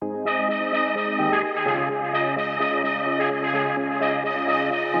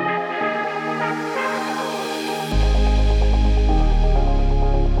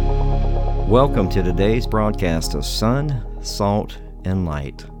Welcome to today's broadcast of Sun, Salt, and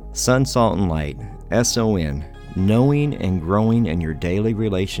Light. Sun, Salt, and Light, S-O-N, knowing and growing in your daily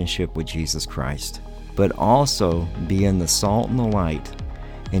relationship with Jesus Christ, but also being the salt and the light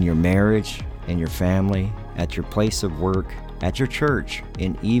in your marriage, in your family, at your place of work, at your church,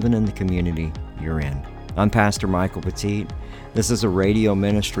 and even in the community you're in. I'm Pastor Michael Petit. This is a radio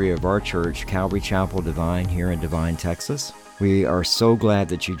ministry of our church, Calvary Chapel Divine, here in Divine, Texas. We are so glad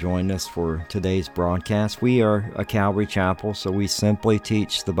that you joined us for today's broadcast. We are a Calvary Chapel, so we simply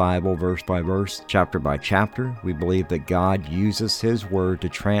teach the Bible verse by verse, chapter by chapter. We believe that God uses His Word to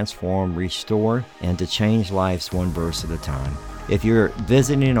transform, restore, and to change lives one verse at a time. If you're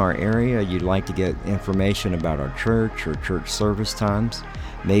visiting our area, you'd like to get information about our church or church service times,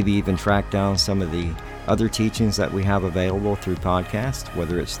 maybe even track down some of the other teachings that we have available through podcast,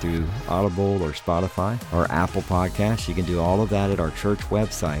 whether it's through Audible or Spotify or Apple Podcasts, you can do all of that at our church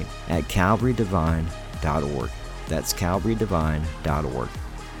website at calvarydivine.org. That's calvarydivine.org.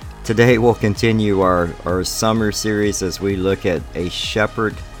 Today we'll continue our summer series as we look at A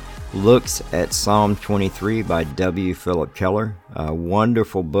Shepherd Looks at Psalm 23 by W. Philip Keller. A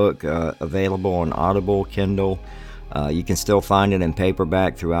wonderful book available on Audible, Kindle. You can still find it in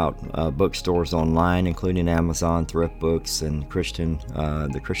paperback throughout bookstores online, including Amazon, Thrift Books, and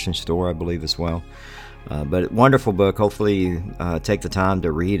the Christian Store, I believe, as well. But wonderful book. Hopefully you take the time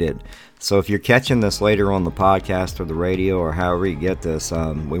to read it. So if you're catching this later on the podcast or the radio or however you get this,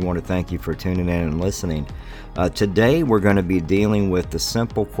 we want to thank you for tuning in and listening. Today we're going to be dealing with the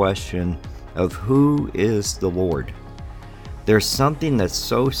simple question of who is the Lord? There's something that's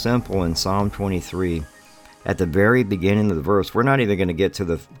so simple in Psalm 23. At the very beginning of the verse, we're not even going to get to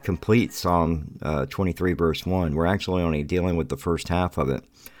the complete Psalm 23 verse 1. We're actually only dealing with the first half of it.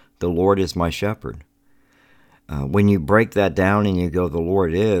 The Lord is my shepherd. When you break that down and you go, the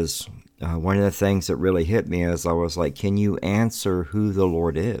Lord is, one of the things that really hit me is I was like, can you answer who the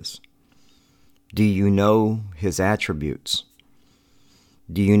Lord is? Do you know His attributes?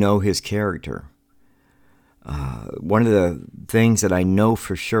 Do you know His character? One of the things that I know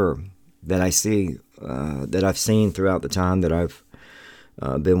for sure that I see, that I've seen throughout the time that I've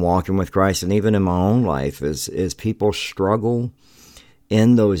been walking with Christ, and even in my own life, is people struggle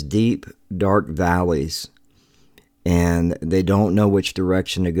in those deep, dark valleys, and they don't know which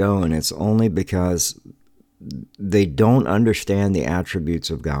direction to go, and it's only because they don't understand the attributes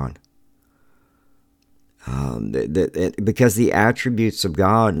of God. Because the attributes of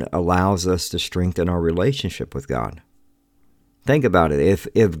God allows us to strengthen our relationship with God. Think about it.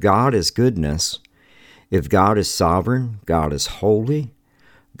 If God is goodness, if God is sovereign, God is holy,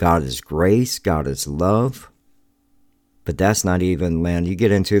 God is grace, God is love, but that's not even, man, you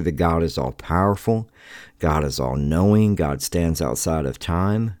get into the God is all-powerful, God is all-knowing, God stands outside of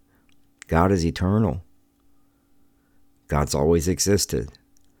time, God is eternal, God's always existed.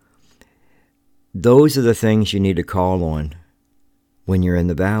 Those are the things you need to call on when you're in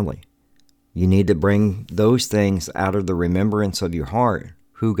the valley. You need to bring those things out of the remembrance of your heart,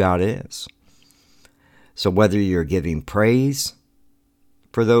 who God is. So whether you're giving praise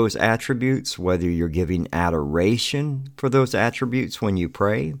for those attributes, whether you're giving adoration for those attributes when you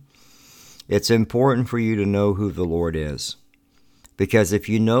pray, it's important for you to know who the Lord is. Because if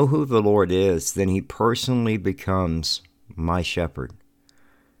you know who the Lord is, then He personally becomes my shepherd.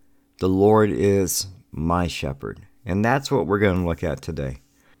 The Lord is my shepherd. And that's what we're going to look at today.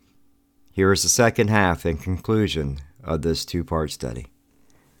 Here is the second half and conclusion of this two-part study.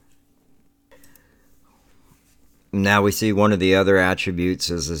 Now we see one of the other attributes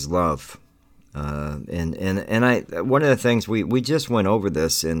is His love. And one of the things, we just went over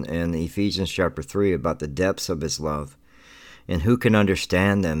this in Ephesians chapter 3 about the depths of His love. And who can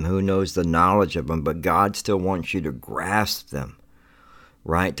understand them? Who knows the knowledge of them? But God still wants you to grasp them.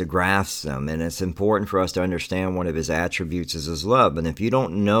 Right, to grasp them. And it's important for us to understand one of His attributes is His love. And if you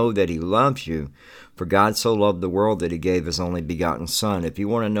don't know that He loves you, for God so loved the world that He gave His only begotten Son. If you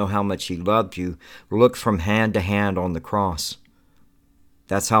want to know how much He loved you, look from hand to hand on the cross.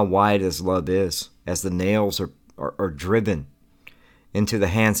 That's how wide His love is. As the nails are driven into the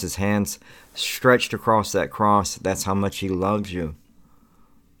hands, His hands stretched across that cross, that's how much He loves you.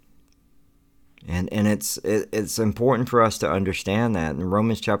 And it's important for us to understand that. In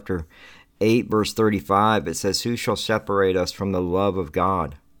Romans chapter 8, verse 35, it says, who shall separate us from the love of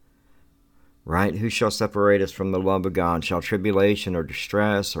God? Right? Who shall separate us from the love of God? Shall tribulation or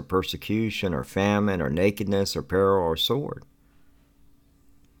distress or persecution or famine or nakedness or peril or sword?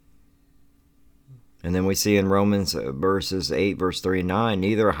 And then we see in Romans verses 8, verse 39,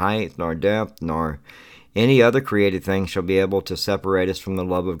 neither height nor depth nor any other created thing shall be able to separate us from the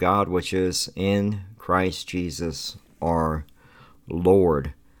love of God, which is in Christ Jesus our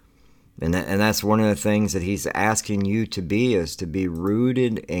Lord. And that's one of the things that he's asking you to be, is to be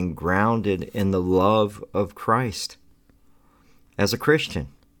rooted and grounded in the love of Christ as a Christian.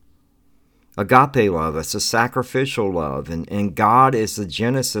 Agape love, it's a sacrificial love, and God is the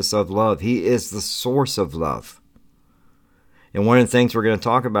genesis of love. He is the source of love. And one of the things we're going to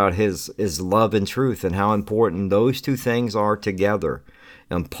talk about is love and truth, and how important those two things are together.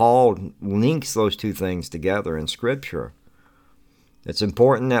 And Paul links those two things together in Scripture. It's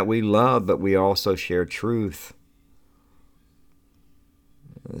important that we love, but we also share truth.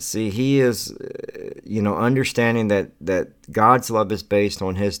 See, he is, understanding that God's love is based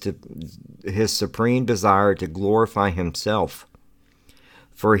on his supreme desire to glorify himself.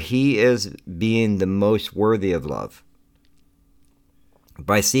 For he is being the most worthy of love.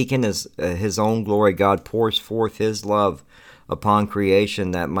 By seeking his own glory, God pours forth his love upon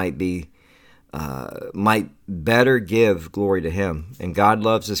creation that might better give glory to him. And God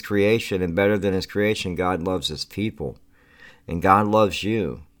loves his creation, and better than his creation, God loves his people. And God loves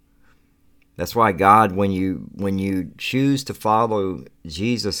you. That's why God, when you choose to follow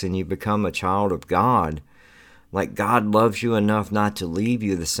Jesus and you become a child of God, like, God loves you enough not to leave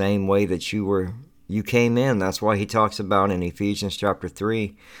you the same way that you came in. That's why he talks about in Ephesians chapter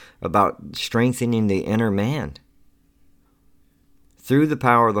 3 about strengthening the inner man through the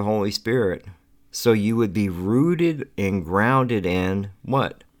power of the Holy Spirit, so you would be rooted and grounded in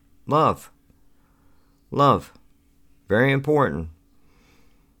what? Love. Love. Very important.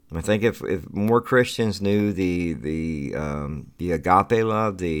 I think if more Christians knew the agape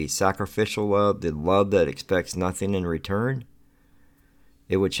love, the sacrificial love, the love that expects nothing in return,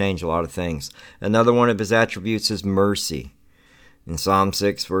 it would change a lot of things. Another one of his attributes is mercy. In Psalm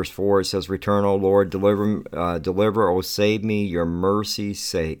 6, verse 4, it says, "Return, O Lord, deliver, O save me, your mercy's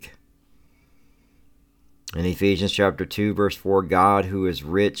sake." In Ephesians chapter 2, verse 4, God who is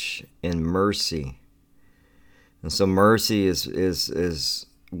rich in mercy. And so mercy is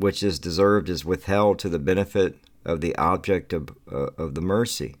which is deserved is withheld to the benefit of the object of the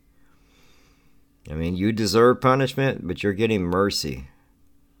mercy. I mean, you deserve punishment, but you're getting mercy.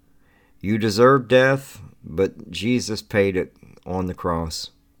 You deserve death, but Jesus paid it on the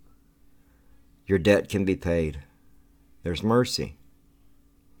cross. Your debt can be paid. There's mercy.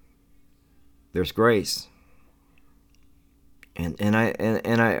 There's grace. And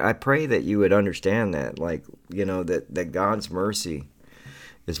I pray that you would understand that, that God's mercy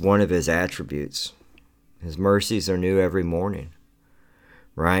is one of his attributes. His mercies are new every morning,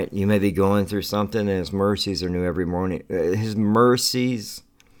 right? You may be going through something, and his mercies are new every morning. His mercies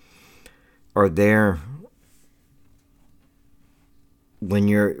are there when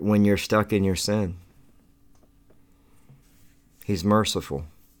you're stuck in your sin. He's merciful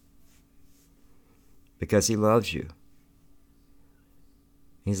because he loves you.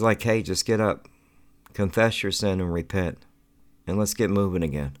 He's like, hey, just get up, confess your sin and repent, and let's get moving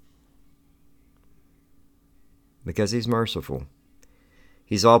again. Because he's merciful.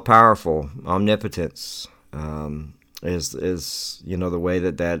 He's all-powerful. Omnipotence is the way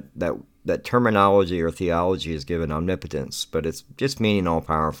that terminology or theology is given, omnipotence, but it's just meaning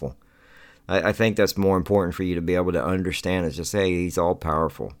all-powerful. I think that's more important for you to be able to understand. Is just, hey, he's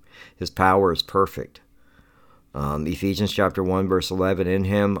all-powerful. His power is perfect. Ephesians chapter 1, verse 11, "In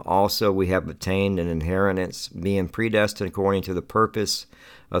him also we have obtained an inheritance, being predestined according to the purpose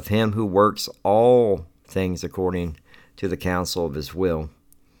of him who works all things according to the counsel of his will."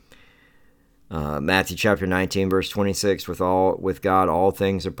 Matthew chapter 19, verse 26, with God all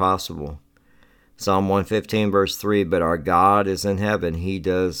things are possible. Psalm 115, verse 3, "But our God is in heaven, he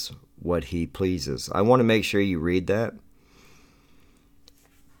does what he pleases." I want to make sure you read that.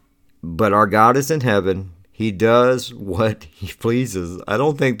 But our God is in heaven, he does what he pleases. I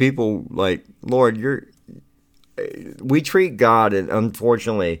don't think people Lord, we treat God, and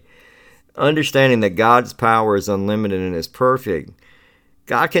unfortunately, understanding that God's power is unlimited and is perfect,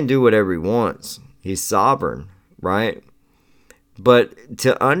 God can do whatever he wants. He's sovereign, right? But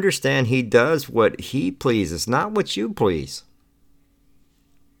to understand he does what he pleases, not what you please.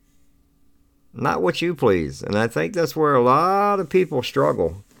 Not what you please. And I think that's where a lot of people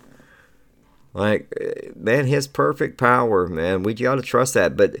struggle. Man, his perfect power, man, we got to trust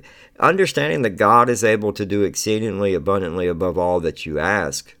that. But understanding that God is able to do exceedingly abundantly above all that you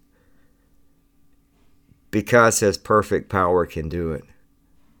ask, because his perfect power can do it.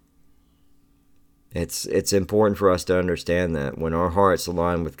 It's important for us to understand that when our hearts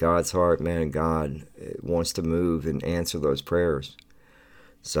align with God's heart, man, God wants to move and answer those prayers.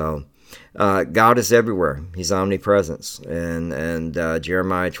 So God is everywhere. He's omnipresent. And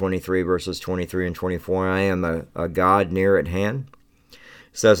Jeremiah 23, verses 23 and 24, I am a God near at hand,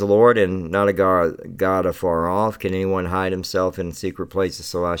 says the Lord, and not a God afar off. Can anyone hide himself in secret places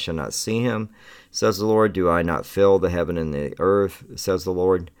so I shall not see him? Says the Lord. Do I not fill the heaven and the earth? Says the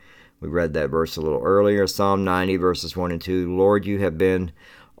Lord. We read that verse a little earlier. Psalm 90, verses 1 and 2. Lord, you have been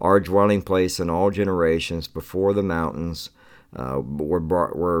our dwelling place in all generations. Before the mountains were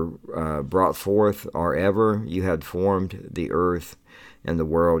brought forth are ever. You had formed the earth and the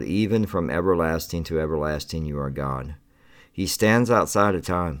world. Even from everlasting to everlasting you are God. He stands outside of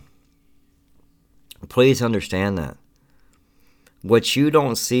time. Please understand that. What you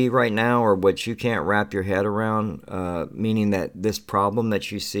don't see right now, or what you can't wrap your head around, meaning that this problem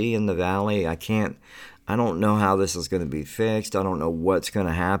that you see in the valley, I don't know how this is going to be fixed. I don't know what's going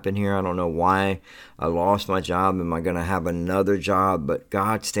to happen here. I don't know why I lost my job. Am I going to have another job? But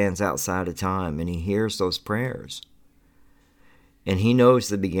God stands outside of time, and He hears those prayers. And He knows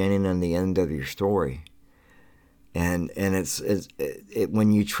the beginning and the end of your story. And it's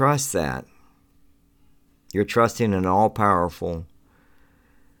when you trust that, you're trusting an all-powerful,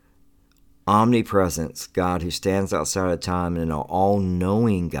 omnipresent God who stands outside of time, and an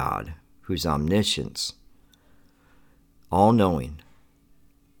all-knowing God who's omniscience, all-knowing.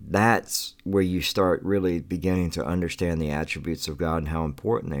 That's where you start really beginning to understand the attributes of God and how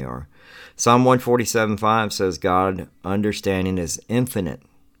important they are. Psalm 147:5 says, God understanding is infinite.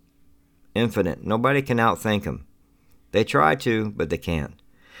 Infinite. Nobody can outthink Him. They try to, but they can't.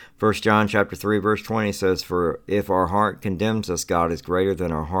 1 John chapter 3, verse 20 says, for if our heart condemns us, God is greater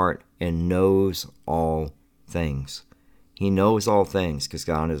than our heart and knows all things. He knows all things because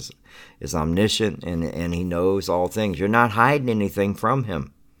God is omniscient and He knows all things. You're not hiding anything from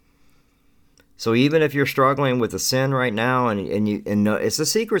Him. So even if you're struggling with a sin right now and it's a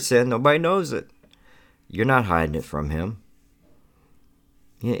secret sin, nobody knows it, you're not hiding it from Him.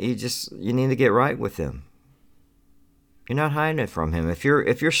 You need to get right with Him. You're not hiding it from Him. If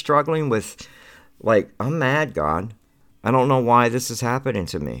you're struggling with, like, I'm mad, God. I don't know why this is happening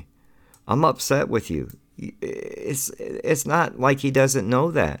to me. I'm upset with you. It's not like He doesn't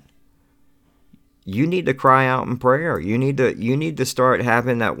know that. You need to cry out in prayer. You need to start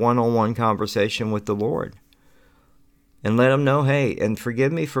having that one-on-one conversation with the Lord. And let Him know, hey, and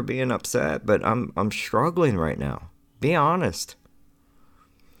forgive me for being upset, but I'm struggling right now. Be honest.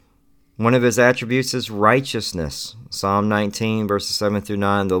 One of His attributes is righteousness. Psalm 19, verses 7 through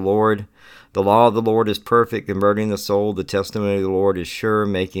 9. The law of the Lord is perfect, converting the soul. The testimony of the Lord is sure,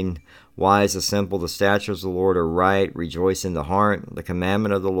 making wise the simple. The statutes of the Lord are right, rejoicing the heart. The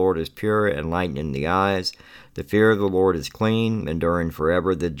commandment of the Lord is pure, enlightening the eyes. The fear of the Lord is clean, enduring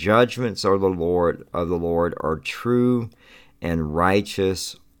forever. The judgments of the Lord are true and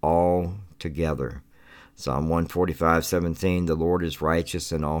righteous altogether. Psalm 145:17, the Lord is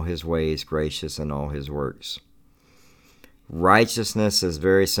righteous in all His ways, gracious in all His works. Righteousness is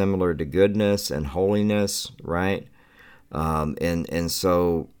very similar to goodness and holiness, right? And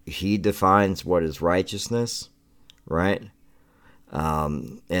so He defines what is righteousness, right?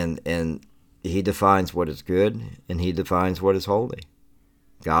 And He defines what is good, and He defines what is holy.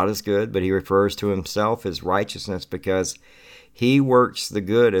 God is good, but He refers to Himself as righteousness because He works the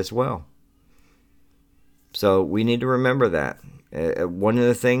good as well. So we need to remember that. One of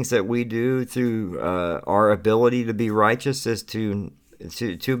the things that we do through our ability to be righteous is to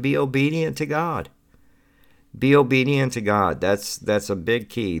be obedient to God. Be obedient to God. That's a big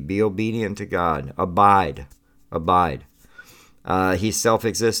key. Be obedient to God. Abide. He's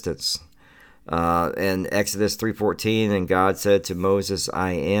self-existence. In Exodus 3:14, and God said to Moses,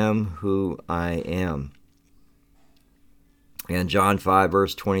 I am who I am. And John 5,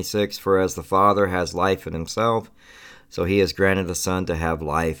 verse 26, for as the Father has life in Himself, so He has granted the Son to have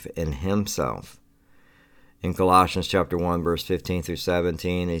life in Himself. In Colossians chapter 1, verse 15 through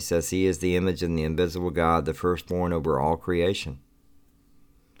 17, He says, He is the image of the invisible God, the firstborn over all creation.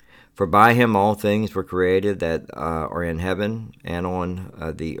 For by Him all things were created that are in heaven and on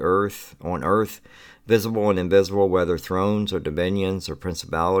earth, visible and invisible, whether thrones or dominions or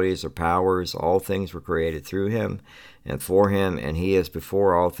principalities or powers. All things were created through Him and for Him, and He is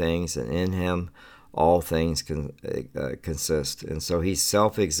before all things, and in Him all things consist. And so He's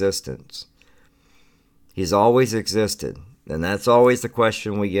self-existence. He's always existed. And that's always the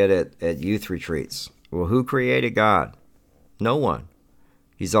question we get at youth retreats. Well, who created God? No one.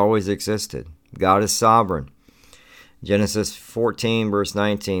 He's always existed. God is sovereign. Genesis 14, verse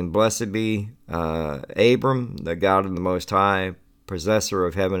 19, blessed be Abram, the God of the Most High, possessor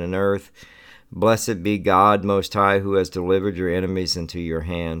of heaven and earth. Blessed be God Most High, who has delivered your enemies into your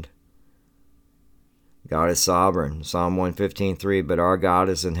hand. God is sovereign. Psalm 115:3, but our God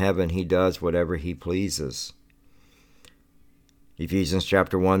is in heaven. He does whatever he pleases. Ephesians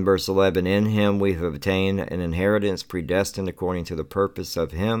chapter 1, verse 11, in him we have obtained an inheritance predestined according to the purpose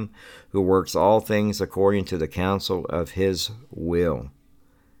of him who works all things according to the counsel of his will.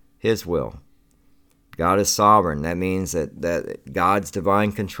 His will. God is sovereign. That means that God's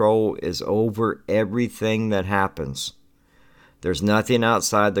divine control is over everything that happens. There's nothing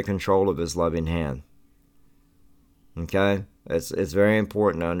outside the control of his loving hand. Okay? It's very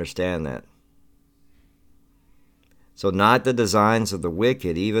important to understand that. So not the designs of the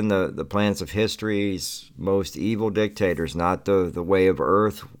wicked, even the plans of history's most evil dictators, not the way of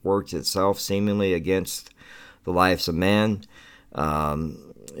earth works itself seemingly against the lives of man,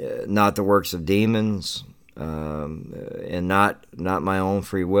 not the works of demons, and not my own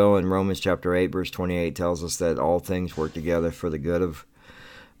free will. In Romans chapter 8, verse 28 tells us that all things work together for the good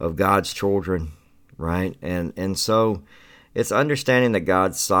of God's children, right? And so it's understanding that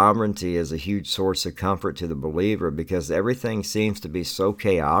God's sovereignty is a huge source of comfort to the believer, because everything seems to be so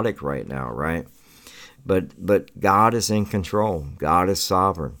chaotic right now, right? But God is in control. God is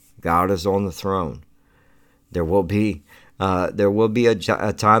sovereign. God is on the throne. There will be a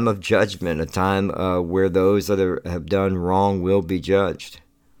time of judgment, a time where those that have done wrong will be judged,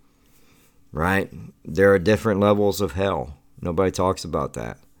 right? There are different levels of hell. Nobody talks about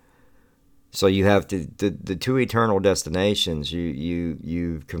that. So you have the two eternal destinations.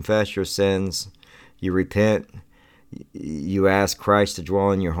 You confess your sins, you repent, you ask Christ to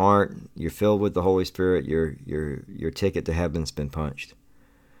dwell in your heart, you're filled with the Holy Spirit, your ticket to heaven's been punched,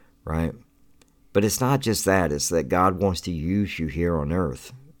 right? But it's not just that. It's that God wants to use you here on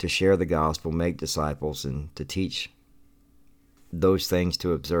earth to share the gospel, make disciples, and to teach those things,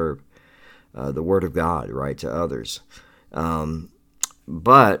 to observe the Word of God, right, to others.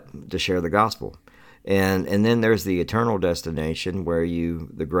 But to share the gospel. And then there's the eternal destination where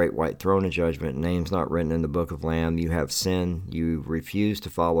the great white throne of judgment, name's not written in the book of Lamb. You have sin. You refused to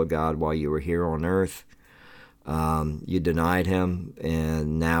follow God while you were here on earth. You denied him,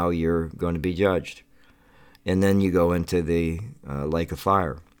 and now you're going to be judged. And then you go into the lake of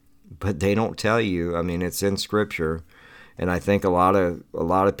fire. But they don't tell you. I mean, it's in Scripture, and I think a lot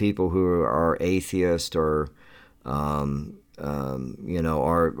of people who are atheists or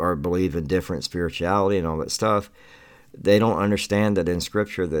or believe in different spirituality and all that stuff, they don't understand that in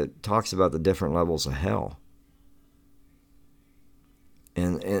Scripture that talks about the different levels of hell.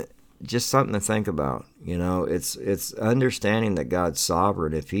 And just something to think about. It's understanding that God's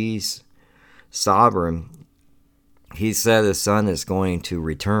sovereign. If he's sovereign, he said his son is going to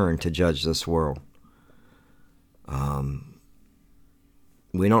return to judge this world.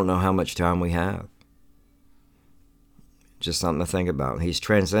 We don't know how much time we have. Just something to think about. He's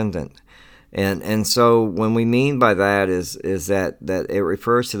transcendent. And so when we mean by that is that it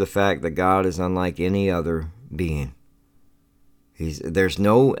refers to the fact that God is unlike any other being. There's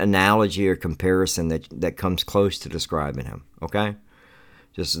no analogy or comparison that comes close to describing him, okay?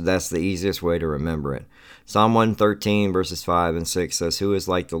 That's the easiest way to remember it. Psalm 113, verses 5 and 6 says, who is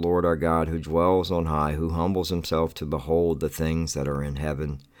like the Lord our God, who dwells on high, who humbles himself to behold the things that are in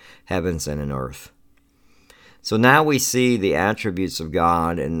heavens and in earth. So now we see the attributes of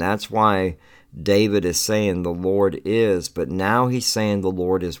God, and that's why David is saying the Lord is, but now he's saying the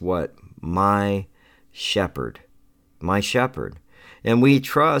Lord is what? My shepherd. My shepherd. And we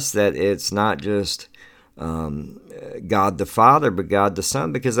trust that it's not just God the Father, but God the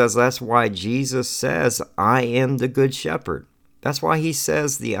Son, because that's why Jesus says, I am the good shepherd. That's why he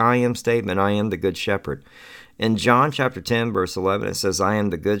says the I am statement, I am the good shepherd. In John chapter 10, verse 11, it says, I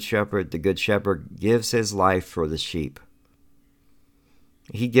am the good shepherd. The good shepherd gives his life for the sheep.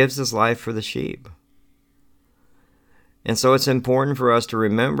 He gives his life for the sheep. And so it's important for us to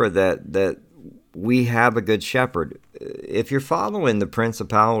remember that we have a good shepherd. If you're following the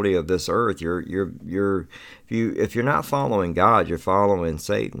principality of this earth, if you're not following God, you're following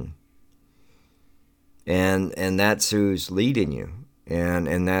Satan. And that's who's leading you.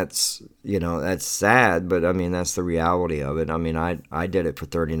 And that's, that's sad, but I mean, that's the reality of it. I mean, I did it for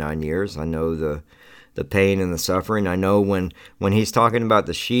 39 years. I know the pain and the suffering. I know when he's talking about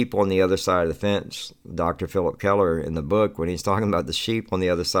the sheep on the other side of the fence, Dr. Philip Keller in the book, when he's talking about the sheep on the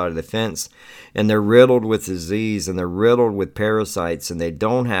other side of the fence, and they're riddled with disease, and they're riddled with parasites, and they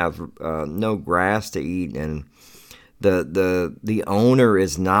don't have no grass to eat, and the owner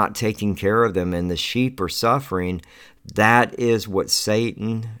is not taking care of them, and the sheep are suffering. That is what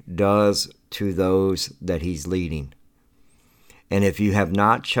Satan does to those that he's leading. And if you have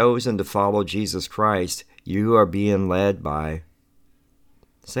not chosen to follow Jesus Christ, you are being led by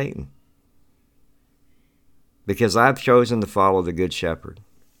Satan. Because I've chosen to follow the Good Shepherd.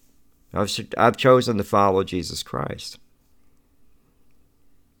 I've chosen to follow Jesus Christ.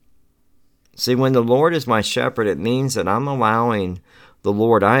 See, when the Lord is my shepherd, it means that I'm allowing the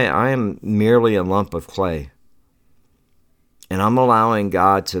Lord, I am merely a lump of clay. And I'm allowing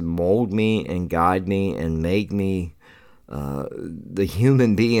God to mold me and guide me and make me the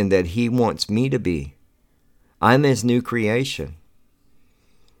human being that He wants me to be. I'm His new creation.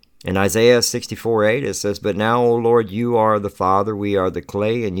 In Isaiah 64:8 it says, "But now, O Lord, you are the Father, we are the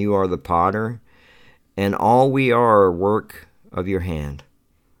clay, and you are the potter, and all we are work of your hand."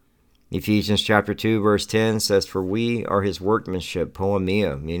 Ephesians chapter 2 verse 10 says, "For we are His workmanship,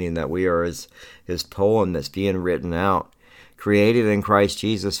 poemia," meaning that we are His poem that's being written out, created in Christ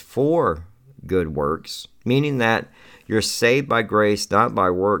Jesus for good works, meaning that you're saved by grace, not by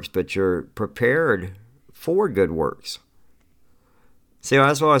works, but you're prepared for good works. See,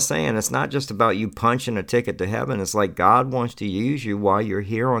 that's what I was saying. It's not just about you punching a ticket to heaven. It's like God wants to use you while you're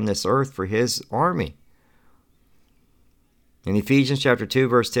here on this earth for His army. In Ephesians chapter 2,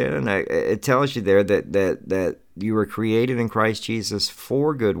 verse 10, it tells you there that you were created in Christ Jesus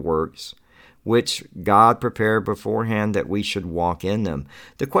for good works, which God prepared beforehand that we should walk in them.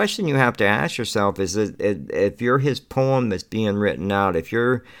 The question you have to ask yourself is that if you're His poem that's being written out, if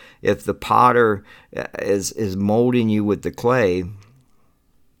the potter is molding you with the clay,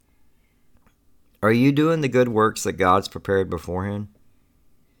 are you doing the good works that God's prepared beforehand?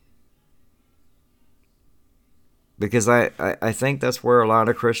 Because I think that's where a lot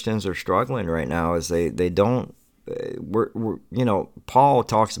of Christians are struggling right now, is they don't, Paul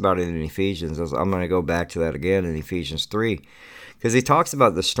talks about it in Ephesians. I'm going to go back to that again in Ephesians 3, because he talks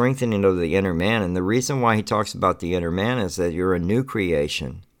about the strengthening of the inner man. And the reason why he talks about the inner man is that you're a new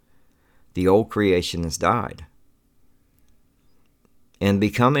creation. The old creation has died. And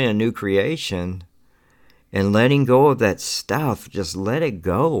becoming a new creation and letting go of that stuff, just let it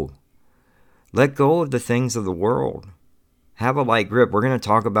go. Let go of the things of the world. Have a light grip. We're going to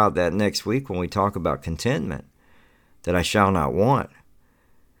talk about that next week when we talk about contentment, that I shall not want.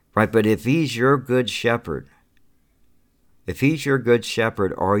 Right? But if He's your good shepherd,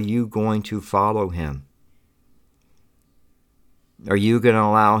 are you going to follow Him? Are you going to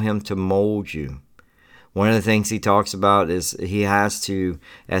allow Him to mold you? One of the things he talks about is he has to,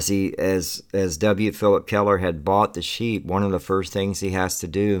 as W. Philip Keller had bought the sheep, one of the first things he has to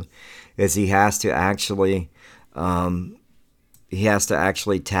do is he has to actually tag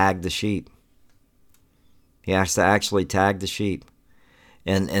the sheep. He has to actually tag the sheep,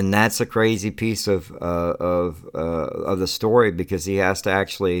 and that's a crazy piece of the story, because he has to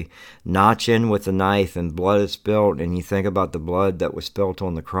actually notch in with the knife, and blood is spilled, and you think about the blood that was spilled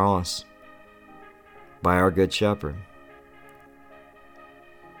on the cross by our good shepherd.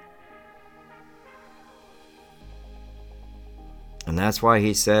 And that's why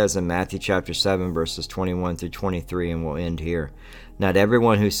he says in Matthew chapter 7, verses 21 through 23, and we'll end here, "Not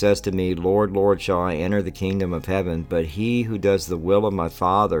everyone who says to me, 'Lord, Lord,' shall I enter the kingdom of heaven, but he who does the will of my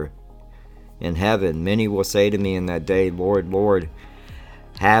Father in heaven. Many will say to me in that day, 'Lord, Lord,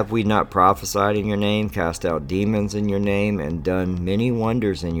 have we not prophesied in your name, cast out demons in your name, and done many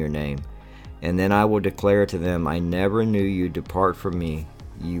wonders in your name?' And then I will declare to them, 'I never knew you. Depart from me,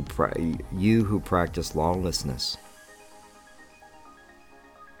 you who practice lawlessness.'"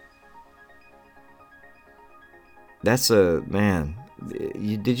 That's did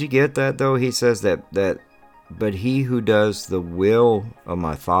you get that though? He says that, but he who does the will of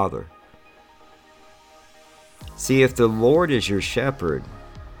my Father. See, if the Lord is your shepherd,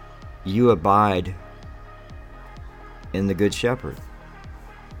 you abide in the good shepherd.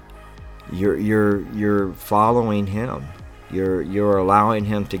 You're following Him. You're allowing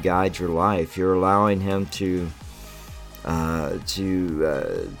Him to guide your life. You're allowing Him to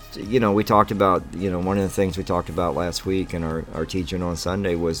we talked about, one of the things we talked about last week in our teaching on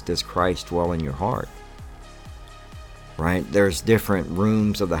Sunday was, does Christ dwell in your heart? Right? There's different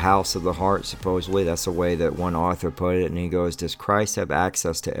rooms of the house of the heart, supposedly. That's the way that one author put it. And he goes, does Christ have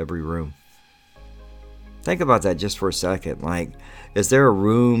access to every room? Think about that just for a second. Like, is there a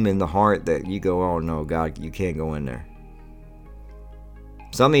room in the heart that you go, oh no, God, you can't go in there?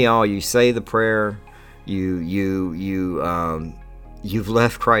 Some of y'all, you say the prayer, you've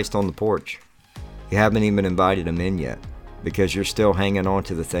left Christ on the porch. You haven't even invited Him in yet, because you're still hanging on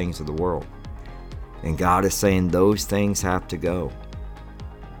to the things of the world. And God is saying those things have to go.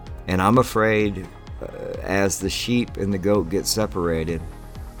 And I'm afraid as the sheep and the goat get separated,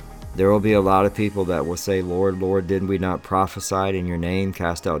 There will be a lot of people that will say, Lord, Lord, did we not prophesy in your name,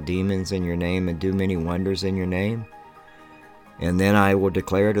 cast out demons in your name, and do many wonders in your name? And then I will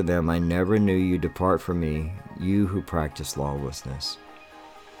declare to them, I never knew you. Depart from me, you who practice lawlessness.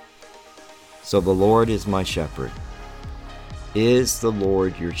 So the Lord is my shepherd. Is the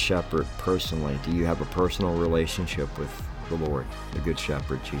Lord your shepherd personally? Do you have a personal relationship with the Lord, the Good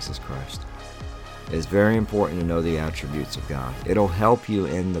Shepherd, Jesus Christ? It's very important to know the attributes of God. It'll help you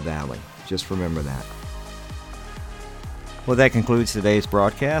in the valley. Just remember that. Well, that concludes today's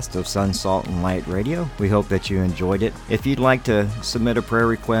broadcast of Sun, Salt, and Light Radio. We hope that you enjoyed it. If you'd like to submit a prayer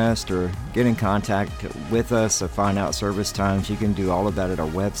request or get in contact with us or find out service times, you can do all of that at our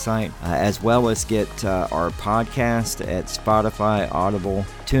website, as well as get our podcast at Spotify, Audible,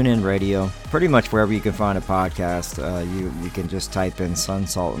 TuneIn Radio. Pretty much wherever you can find a podcast, you can just type in Sun,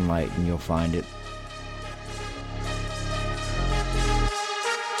 Salt, and Light and you'll find it.